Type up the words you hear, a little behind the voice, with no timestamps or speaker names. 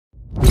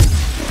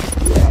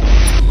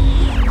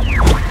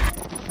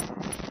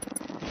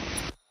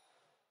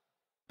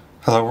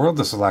Hello world,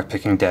 this is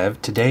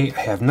LockpickingDev. Today I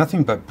have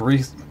nothing but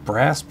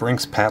brass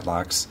Brinks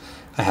padlocks.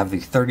 I have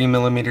the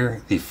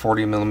 30mm, the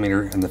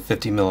 40mm, and the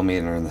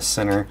 50mm in the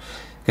center.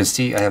 You can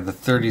see I have the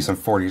 30s and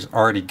 40s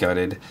already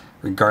gutted.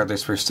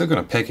 Regardless, we're still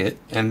going to pick it,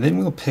 and then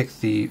we'll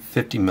pick the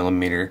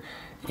 50mm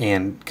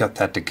and gut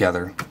that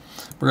together.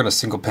 We're going to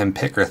single pin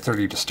pick our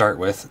 30 to start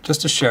with,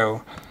 just to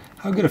show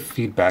how good of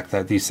feedback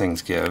that these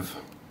things give.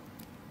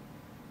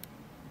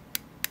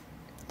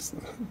 It's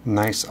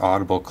nice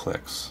audible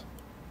clicks.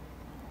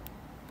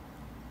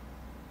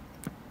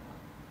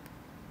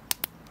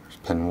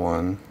 Pin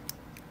 1,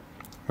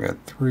 we got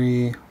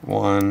 3,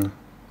 1,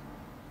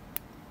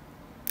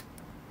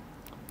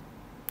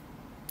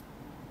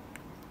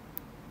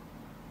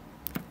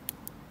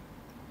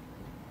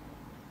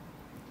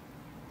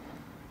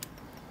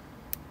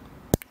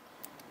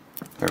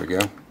 there we go,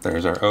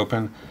 there's our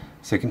open,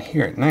 so you can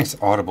hear it, nice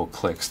audible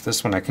clicks.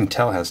 This one I can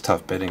tell has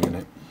tough bitting in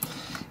it.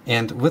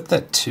 And with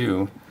that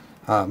too,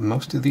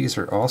 most of these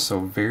are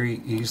also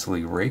very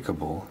easily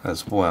rakeable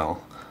as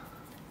well.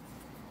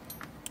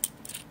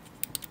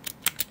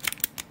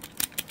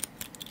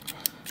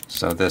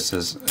 So this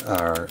is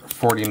our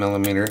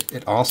 40mm.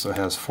 It also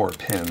has 4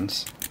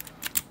 pins.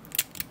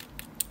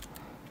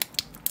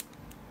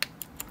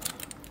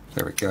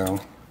 There we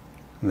go.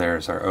 And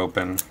there's our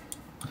open.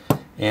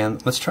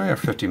 And let's try our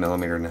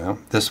 50mm now.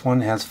 This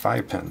one has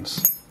 5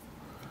 pins.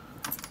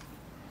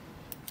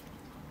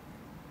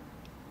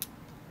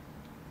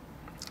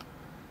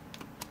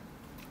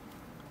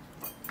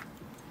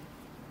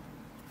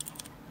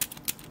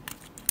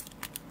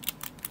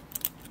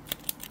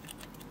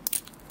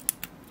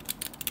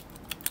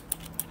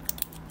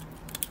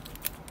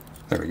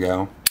 There we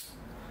go,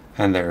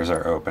 and there's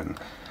our open.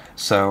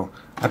 So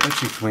I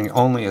bet you can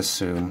only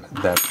assume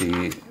that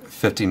the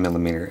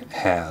 50mm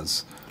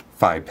has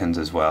 5 pins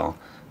as well.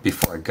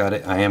 Before I gut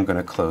it, I am going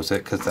to close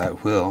it because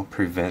that will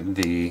prevent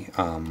the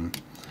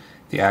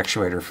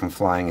actuator from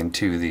flying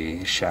into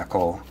the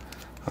shackle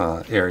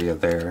area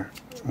there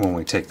when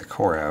we take the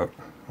core out,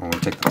 when we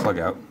take the plug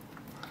out.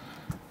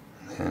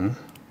 And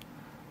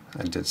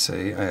I did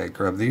say I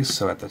grabbed these,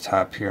 so at the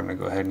top here I'm going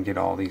to go ahead and get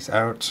all these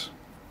out.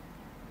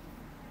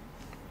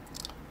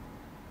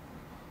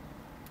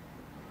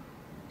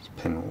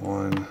 Pin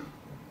 1.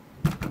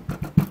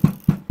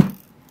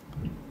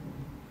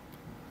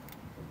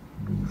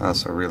 I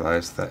also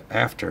realized that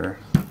after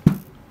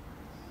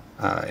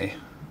I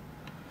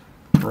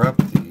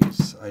rubbed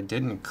these, I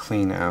didn't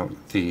clean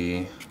out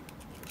the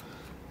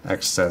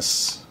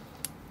excess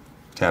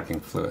tapping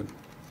fluid.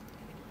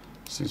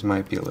 So these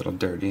might be a little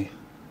dirty.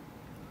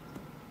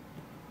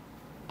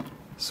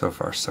 So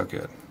far, so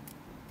good.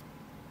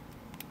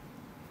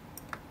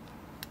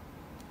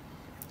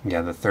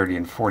 Yeah, the 30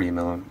 and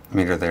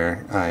 40mm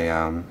there,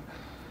 I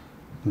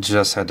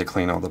just had to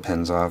clean all the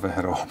pins off. I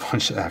had a whole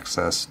bunch of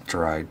excess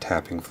dried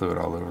tapping fluid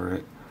all over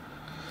it,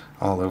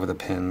 all over the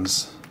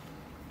pins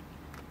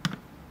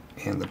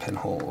and the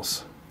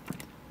pinholes.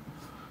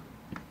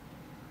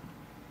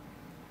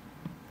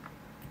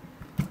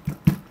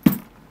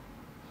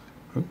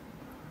 Oh,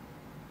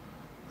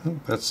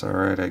 that's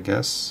alright, I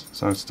guess,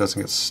 as long as it doesn't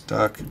get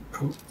stuck.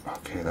 Oh,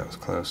 okay, that was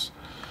close.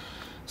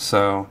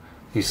 So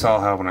you saw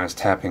how when I was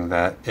tapping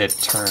that, it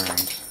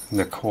turned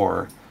the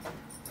core,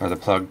 or the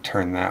plug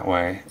turned that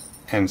way,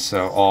 and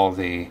so all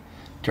the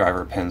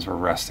driver pins were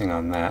resting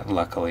on that,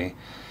 luckily.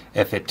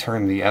 If it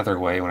turned the other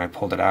way when I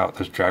pulled it out,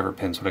 those driver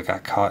pins would have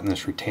got caught in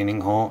this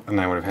retaining hole, and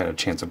I would have had a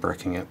chance of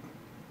breaking it.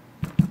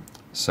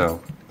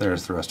 So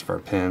there's the rest of our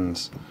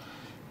pins,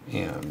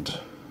 and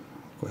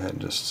go ahead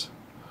and just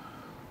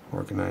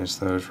organize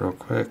those real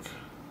quick.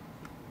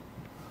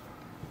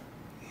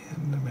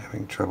 And I'm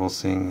having trouble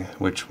seeing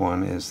which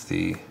one is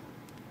the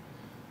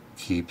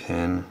key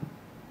pin,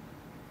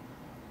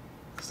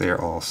 because they are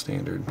all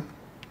standard.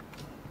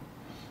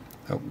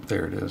 Oh,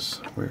 there it is.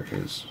 Where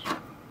is?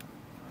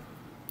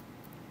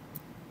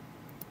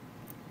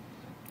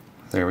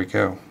 There we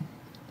go.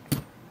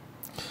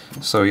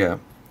 So yeah,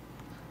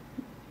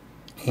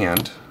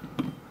 and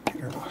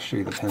here I'll show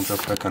you the pins real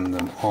quick on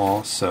them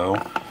all. So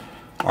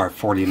our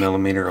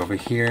 40mm over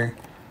here,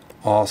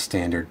 all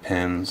standard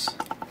pins.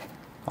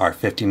 Our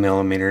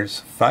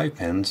 50mm, 5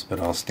 pins, but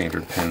all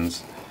standard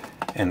pins.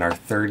 And our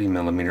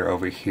 30mm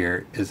over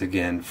here is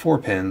again 4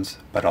 pins,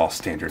 but all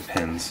standard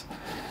pins.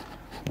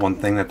 One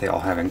thing that they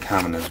all have in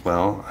common as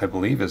well, I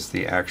believe, is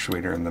the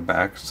actuator in the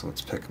back, so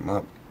let's pick them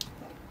up.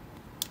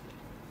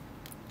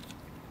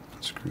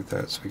 Screw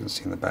that so we can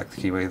see in the back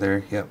the keyway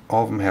there. Yep,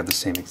 all of them have the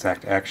same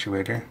exact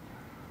actuator.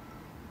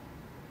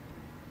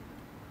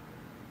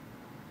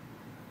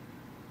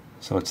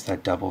 So it's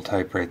that double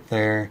type right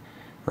there,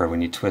 where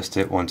when you twist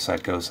it, one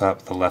side goes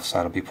up, the left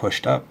side will be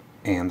pushed up,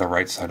 and the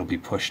right side will be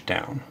pushed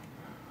down.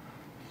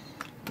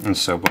 And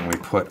so when we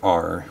put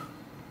our,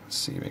 let's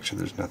see, make sure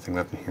there's nothing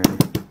left in here.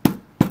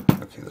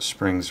 Okay, the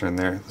springs are in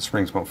there. The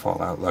springs won't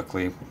fall out,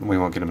 luckily. We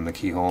won't get them in the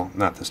keyhole,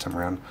 not this time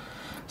around.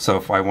 So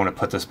if I want to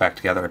put this back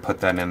together, I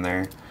put that in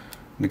there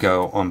to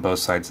go on both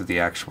sides of the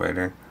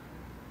actuator.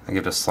 I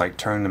give it a slight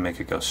turn to make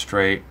it go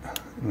straight,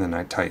 and then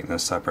I tighten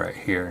this up right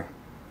here,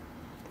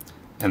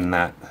 and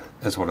that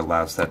is what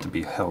allows that to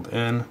be held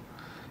in.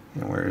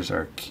 And where's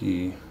our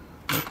key?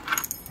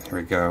 Here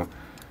we go.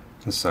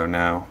 And so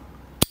now,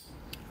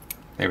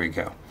 there we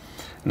go.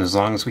 And as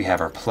long as we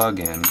have our plug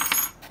in,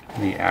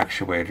 the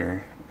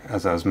actuator,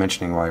 as I was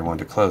mentioning while I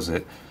wanted to close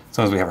it, as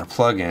long as we have our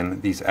plug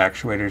in, these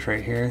actuators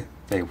right here,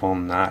 they will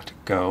not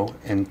go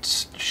and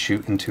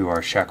shoot into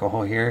our shackle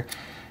hole here.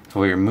 If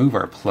we remove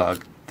our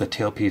plug, the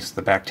tailpiece,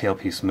 the back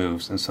tailpiece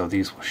moves, and so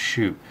these will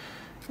shoot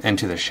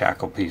into the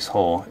shackle piece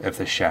hole if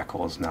the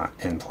shackle is not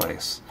in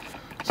place.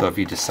 So if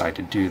you decide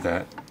to do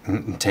that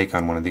and take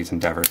on one of these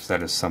endeavors,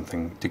 that is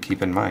something to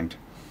keep in mind.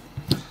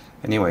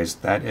 Anyways,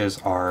 that is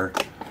our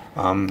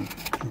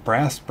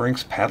brass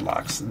Brinks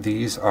padlocks.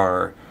 These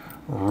are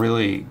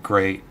really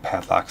great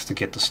padlocks to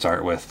get to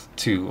start with,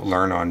 to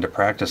learn on, to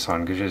practice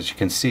on, because as you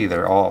can see,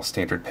 they're all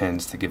standard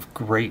pins to give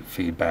great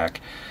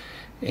feedback,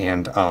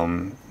 and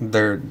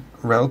they're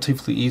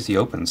relatively easy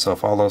open. So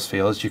if all those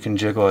fails, you can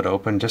jiggle it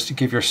open just to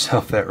give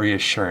yourself that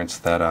reassurance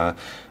that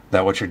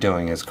that what you're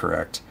doing is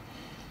correct.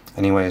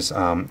 Anyways,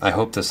 I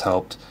hope this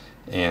helped,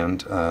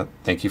 and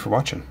thank you for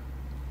watching.